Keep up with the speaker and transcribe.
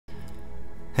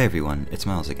Hey everyone, it's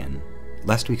Miles again.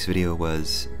 Last week's video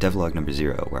was Devlog number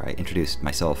 0, where I introduced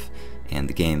myself and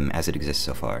the game as it exists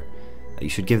so far. You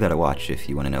should give that a watch if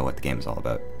you want to know what the game is all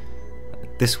about.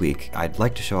 This week, I'd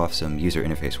like to show off some user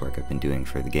interface work I've been doing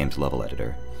for the game's level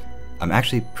editor. I'm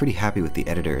actually pretty happy with the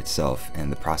editor itself and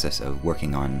the process of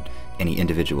working on any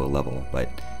individual level, but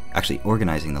actually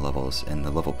organizing the levels and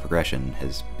the level progression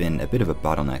has been a bit of a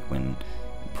bottleneck when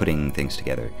putting things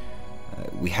together.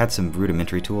 We had some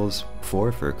rudimentary tools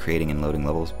before for creating and loading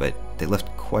levels, but they left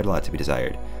quite a lot to be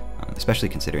desired, especially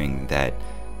considering that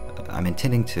I'm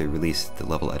intending to release the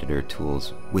level editor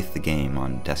tools with the game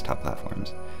on desktop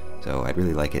platforms. So I'd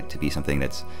really like it to be something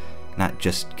that's not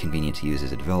just convenient to use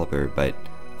as a developer, but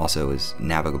also is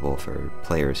navigable for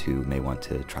players who may want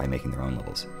to try making their own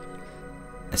levels.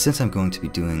 And since I'm going to be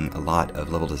doing a lot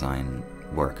of level design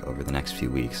work over the next few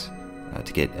weeks,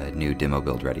 to get a new demo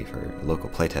build ready for a local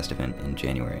playtest event in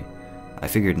January, I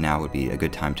figured now would be a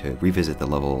good time to revisit the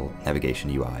level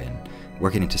navigation UI and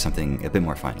work it into something a bit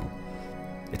more final.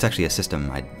 It's actually a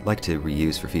system I'd like to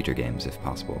reuse for future games if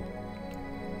possible.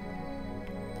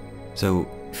 So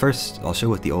first, I'll show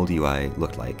what the old UI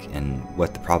looked like and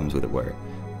what the problems with it were,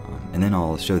 and then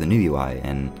I'll show the new UI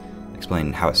and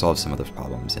explain how it solves some of those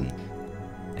problems, and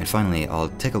finally, I'll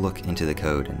take a look into the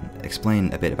code and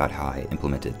explain a bit about how I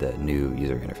implemented the new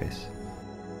user interface.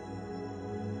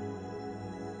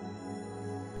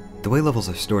 The way levels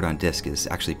are stored on disk is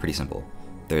actually pretty simple.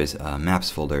 There's a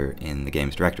maps folder in the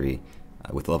game's directory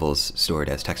with levels stored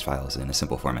as text files in a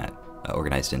simple format,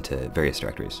 organized into various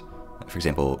directories. For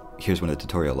example, here's one of the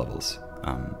tutorial levels,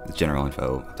 with general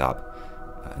info up top,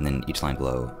 and then each line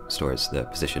below stores the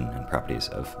position and properties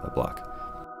of a block.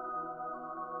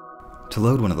 To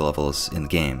load one of the levels in the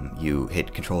game, you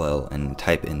hit Ctrl-L and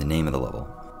type in the name of the level.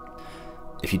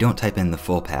 If you don't type in the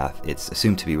full path, it's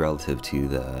assumed to be relative to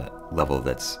the level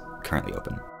that's currently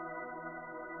open.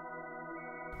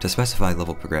 To specify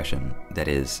level progression, that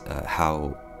is,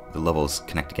 how the levels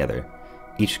connect together,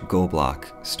 each goal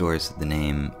block stores the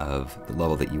name of the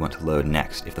level that you want to load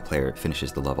next if the player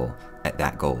finishes the level at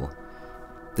that goal.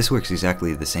 This works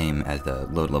exactly the same as the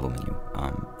load level menu.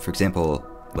 For example,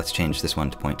 let's change this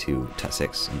one to point to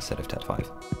TUT6 instead of TUT5.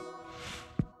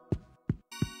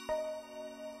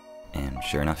 And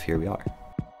sure enough, here we are.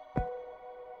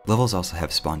 Levels also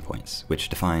have spawn points, which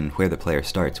define where the player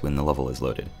starts when the level is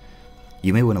loaded.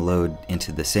 You may want to load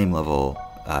into the same level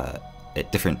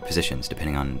at different positions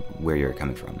depending on where you're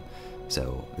coming from.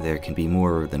 So there can be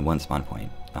more than one spawn point,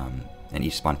 and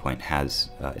each spawn point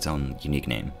has its own unique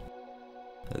name.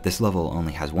 This level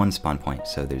only has one spawn point,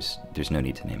 so there's no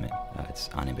need to name it. It's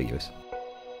unambiguous.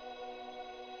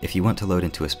 If you want to load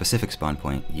into a specific spawn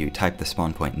point, you type the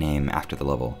spawn point name after the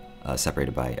level,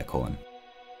 separated by a colon.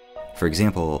 For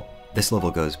example, this level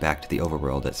goes back to the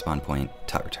overworld at spawn point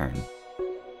 .return,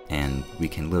 and we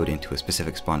can load into a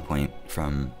specific spawn point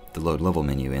from the load level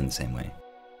menu in the same way.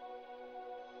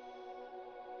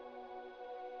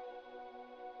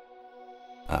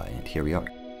 And here we are.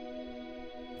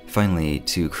 Finally,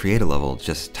 to create a level,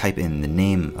 just type in the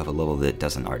name of a level that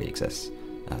doesn't already exist.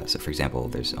 So for example,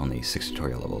 there's only 6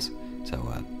 tutorial levels,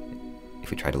 so if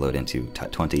we try to load into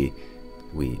TUT20,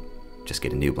 we just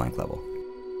get a new blank level.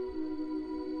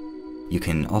 You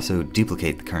can also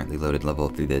duplicate the currently loaded level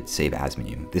through the Save As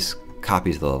menu. This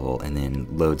copies the level and then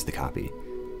loads the copy.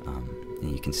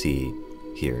 And you can see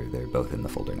here they're both in the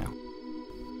folder now.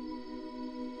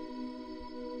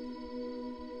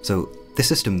 So this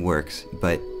system works,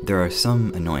 but there are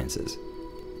some annoyances.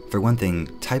 For one thing,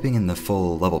 typing in the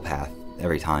full level path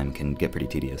every time can get pretty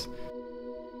tedious.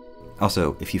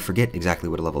 Also, if you forget exactly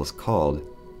what a level is called,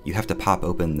 you have to pop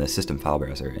open the system file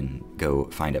browser and go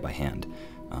find it by hand,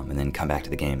 and then come back to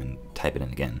the game and type it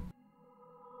in again.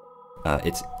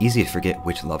 It's easy to forget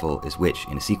which level is which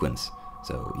in a sequence,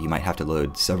 so you might have to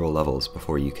load several levels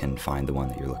before you can find the one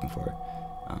that you're looking for.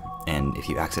 And if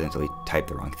you accidentally type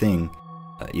the wrong thing,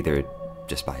 either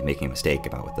just by making a mistake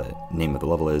about what the name of the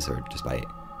level is, or just by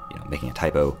making a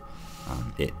typo,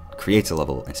 it creates a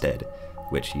level instead,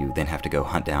 which you then have to go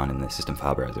hunt down in the system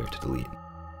file browser to delete.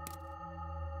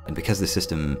 And because the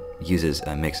system uses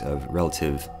a mix of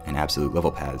relative and absolute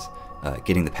level paths,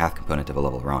 getting the path component of a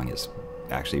level wrong is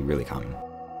actually really common.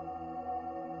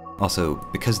 Also,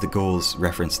 because the goals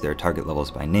reference their target levels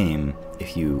by name,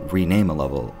 if you rename a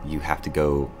level, you have to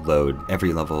go load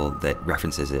every level that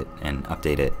references it and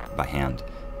update it by hand,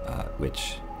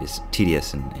 which is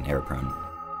tedious and error-prone.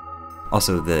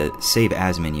 Also, the Save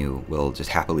As menu will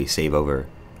just happily save over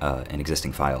an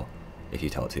existing file if you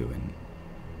tell it to, and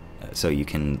so you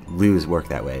can lose work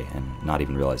that way and not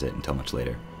even realize it until much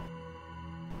later.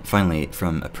 Finally,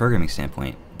 from a programming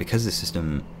standpoint, because the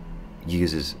system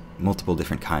uses multiple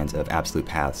different kinds of absolute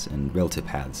paths and relative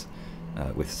paths,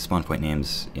 with spawn point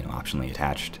names, optionally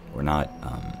attached or not,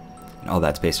 and all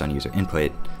that's based on user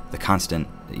input, the constant,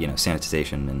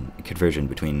 sanitization and conversion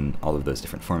between all of those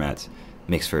different formats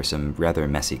makes for some rather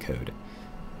messy code.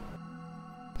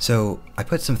 So I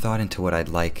put some thought into what I'd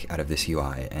like out of this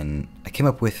UI, and I came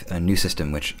up with a new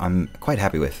system which I'm quite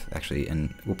happy with, actually,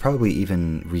 and will probably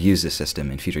even reuse this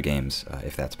system in future games,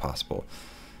 if that's possible.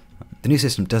 The new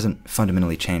system doesn't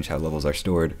fundamentally change how levels are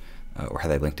stored, or how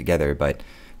they link together, but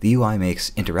the UI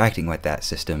makes interacting with that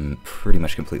system pretty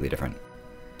much completely different.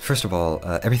 First of all,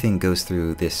 everything goes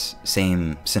through this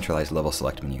same centralized level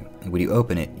select menu, and when you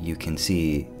open it, you can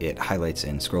see it highlights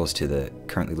and scrolls to the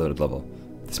currently loaded level.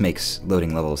 This makes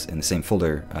loading levels in the same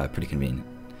folder pretty convenient.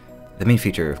 The main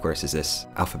feature, of course, is this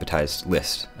alphabetized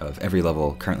list of every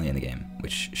level currently in the game,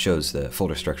 which shows the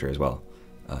folder structure as well.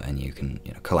 And you can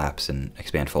collapse and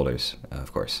expand folders,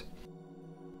 of course.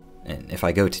 And if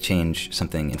I go to change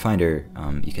something in Finder,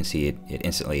 you can see it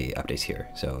instantly updates here,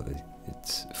 so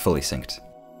it's fully synced.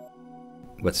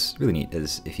 What's really neat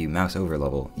is if you mouse over a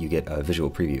level, you get a visual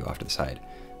preview off to the side,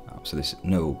 so there's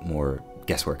no more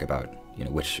guesswork about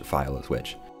which file is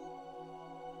which.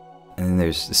 And then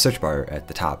there's the search bar at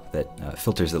the top that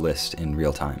filters the list in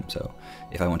real time, so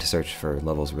if I want to search for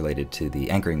levels related to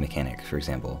the anchoring mechanic, for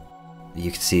example,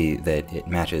 you can see that it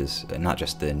matches not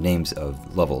just the names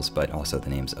of levels, but also the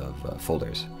names of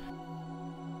folders.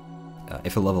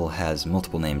 If a level has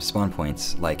multiple named spawn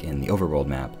points, like in the Overworld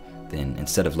map, then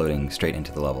instead of loading straight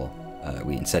into the level,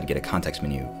 we instead get a context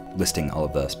menu listing all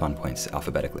of the spawn points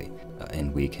alphabetically,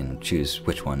 and we can choose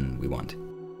which one we want.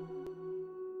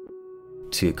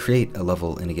 To create a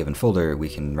level in a given folder, we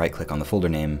can right-click on the folder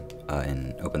name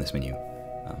and open this menu.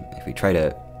 If we try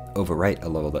to overwrite a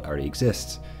level that already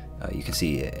exists, you can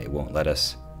see it won't let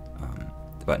us.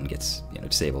 The button gets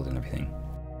disabled and everything.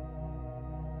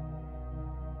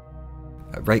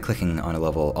 Right-clicking on a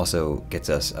level also gets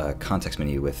us a context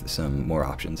menu with some more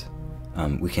options.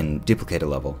 We can duplicate a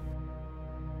level.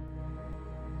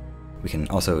 We can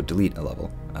also delete a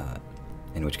level,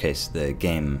 in which case the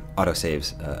game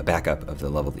auto-saves a backup of the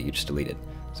level that you just deleted.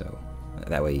 So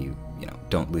that way you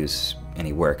don't lose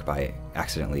any work by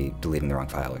accidentally deleting the wrong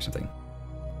file or something.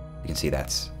 You can see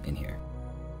that's in here.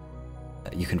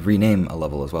 You can rename a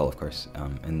level as well, of course,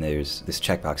 and there's this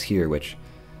checkbox here which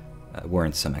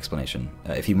warrants some explanation.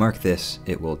 If you mark this,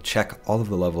 it will check all of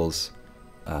the levels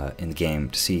in the game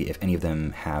to see if any of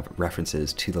them have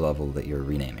references to the level that you're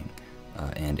renaming.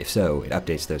 And if so, it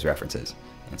updates those references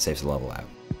and saves the level out.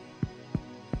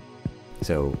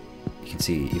 So you can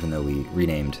see, even though we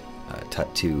renamed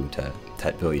Tut2 to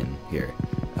Tut Billion here,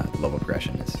 the level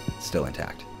progression is still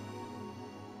intact.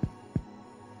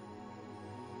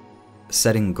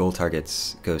 Setting goal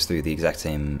targets goes through the exact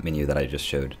same menu that I just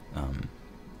showed.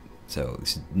 So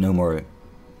this is no more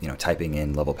typing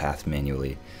in level paths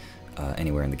manually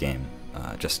anywhere in the game,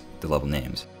 just the level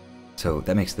names. So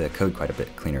that makes the code quite a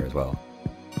bit cleaner as well.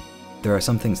 There are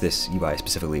some things this UI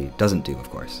specifically doesn't do, of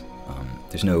course.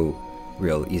 There's no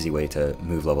real easy way to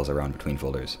move levels around between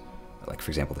folders. Like,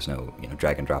 for example, there's no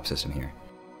drag and drop system here.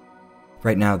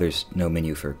 Right now there's no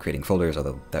menu for creating folders,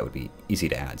 although that would be easy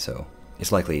to add, so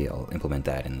it's likely I'll implement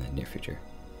that in the near future.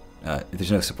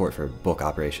 There's no support for bulk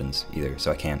operations either,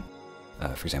 so I can't,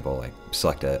 for example, like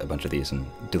select a bunch of these and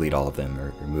delete all of them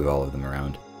or move all of them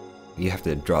around. You have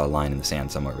to draw a line in the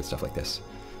sand somewhere with stuff like this.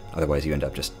 Otherwise you end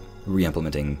up just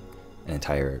re-implementing an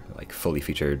entire fully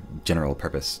featured general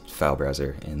purpose file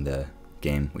browser in the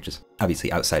game, which is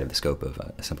obviously outside of the scope of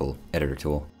a simple editor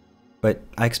tool. But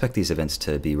I expect these events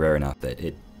to be rare enough that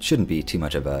it shouldn't be too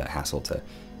much of a hassle to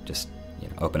just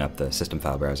open up the system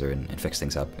file browser and fix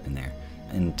things up in there.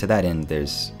 And to that end,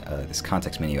 there's this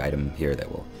context menu item here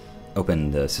that will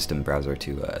open the system browser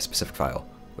to a specific file,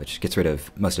 which gets rid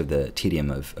of most of the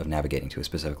tedium of navigating to a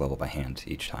specific level by hand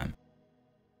each time.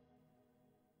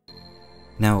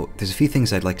 Now, there's a few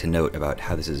things I'd like to note about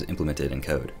how this is implemented in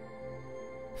code.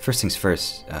 First things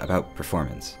first, about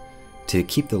performance. To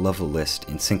keep the level list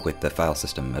in sync with the file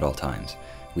system at all times,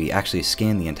 we actually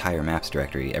scan the entire maps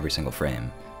directory every single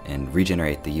frame, and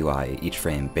regenerate the UI each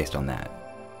frame based on that.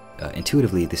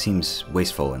 Intuitively, this seems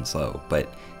wasteful and slow,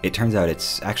 but it turns out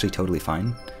it's actually totally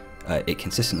fine. It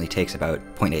consistently takes about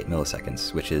 0.8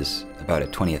 milliseconds, which is about a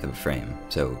 20th of a frame,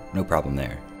 so no problem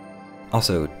there.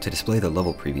 Also, to display the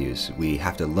level previews, we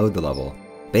have to load the level,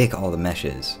 bake all the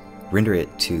meshes, render it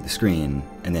to the screen,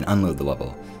 and then unload the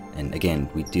level, and again,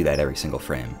 we do that every single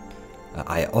frame.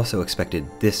 I also expected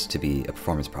this to be a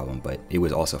performance problem, but it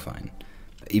was also fine.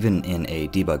 Even in a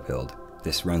debug build,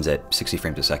 This runs at 60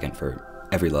 frames a second for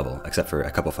every level, except for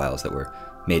a couple files that were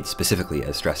made specifically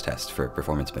as stress tests for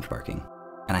performance benchmarking.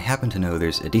 And I happen to know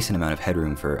there's a decent amount of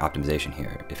headroom for optimization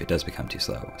here if it does become too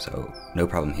slow, so no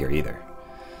problem here either.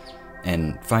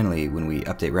 And finally, when we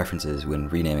update references when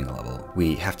renaming a level,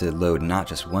 we have to load not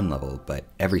just one level, but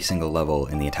every single level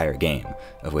in the entire game,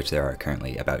 of which there are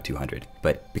currently about 200.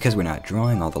 But because we're not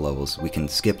drawing all the levels, we can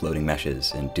skip loading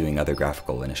meshes and doing other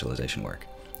graphical initialization work.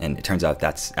 And it turns out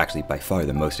that's actually by far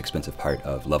the most expensive part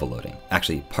of level loading.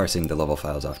 Actually, parsing the level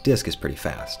files off disk is pretty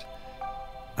fast.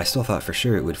 I still thought for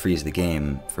sure it would freeze the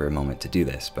game for a moment to do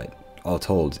this, but all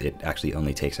told, it actually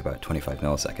only takes about 25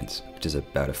 milliseconds, which is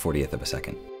about a 40th of a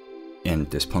second. And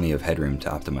there's plenty of headroom to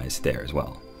optimize there as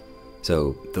well.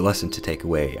 So the lesson to take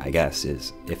away, I guess,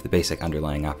 is if the basic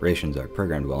underlying operations are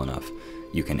programmed well enough,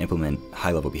 you can implement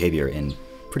high-level behavior in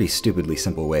pretty stupidly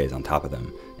simple ways on top of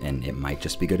them, and it might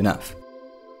just be good enough.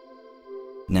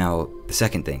 Now, the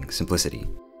second thing, simplicity.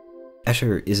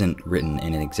 Escher isn't written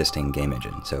in an existing game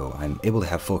engine, so I'm able to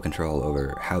have full control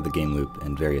over how the game loop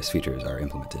and various features are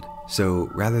implemented. So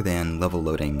rather than level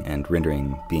loading and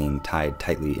rendering being tied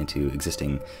tightly into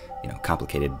existing,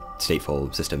 complicated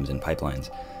stateful systems and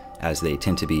pipelines, as they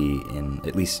tend to be in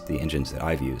at least the engines that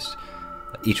I've used,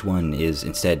 each one is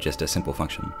instead just a simple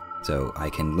function. So I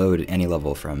can load any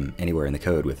level from anywhere in the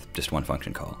code with just one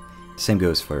function call. Same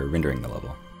goes for rendering the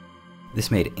level. This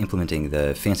made implementing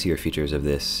the fancier features of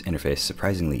this interface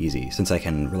surprisingly easy, since I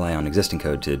can rely on existing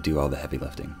code to do all the heavy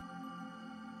lifting.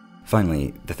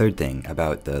 Finally, the third thing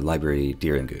about the library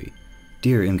dirmgui.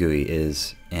 Dirmgui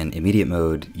is an immediate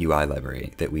mode UI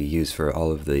library that we use for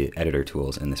all of the editor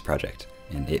tools in this project,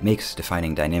 and it makes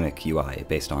defining dynamic UI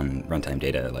based on runtime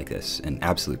data like this an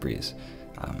absolute breeze.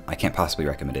 I can't possibly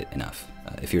recommend it enough.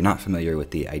 If you're not familiar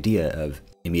with the idea of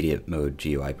immediate mode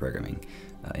GUI programming,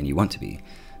 and you want to be,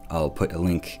 I'll put a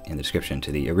link in the description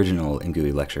to the original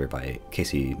MGUI lecture by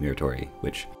Casey Muratori,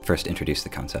 which first introduced the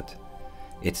concept.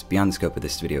 It's beyond the scope of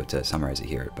this video to summarize it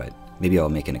here, but maybe I'll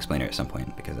make an explainer at some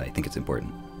point because I think it's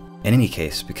important. In any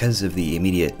case, because of the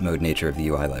immediate mode nature of the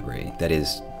UI library, that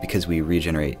is, because we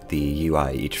regenerate the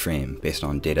UI each frame based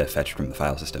on data fetched from the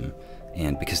file system,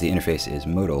 and because the interface is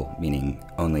modal, meaning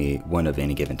only one of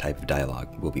any given type of dialog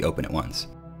will be open at once,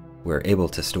 we're able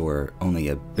to store only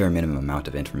a bare minimum amount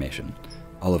of information,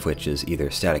 all of which is either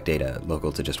static data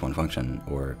local to just one function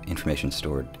or information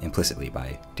stored implicitly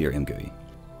by dirmgui.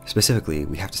 Specifically,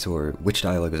 we have to store which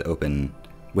dialog is open,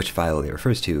 which file it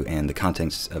refers to, and the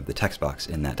contents of the text box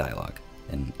in that dialog,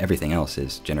 and everything else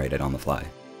is generated on the fly.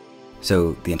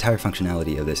 So the entire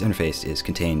functionality of this interface is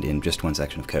contained in just one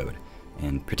section of code,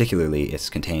 and particularly it's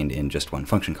contained in just one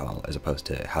function call as opposed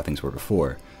to how things were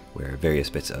before, where various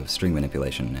bits of string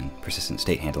manipulation and persistent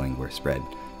state handling were spread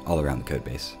all around the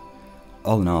codebase.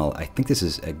 All in all, I think this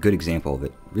is a good example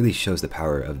that really shows the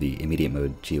power of the immediate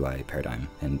mode GUI paradigm,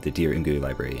 and the dirmgui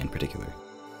library in particular.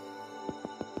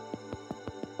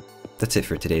 That's it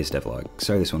for today's devlog.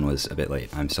 Sorry this one was a bit late.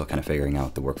 I'm still kind of figuring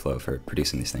out the workflow for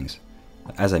producing these things.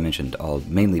 As I mentioned, I'll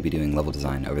mainly be doing level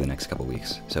design over the next couple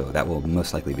weeks, so that will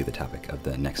most likely be the topic of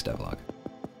the next devlog.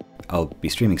 I'll be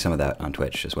streaming some of that on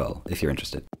Twitch as well, if you're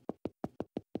interested.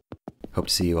 Hope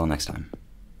to see you all next time.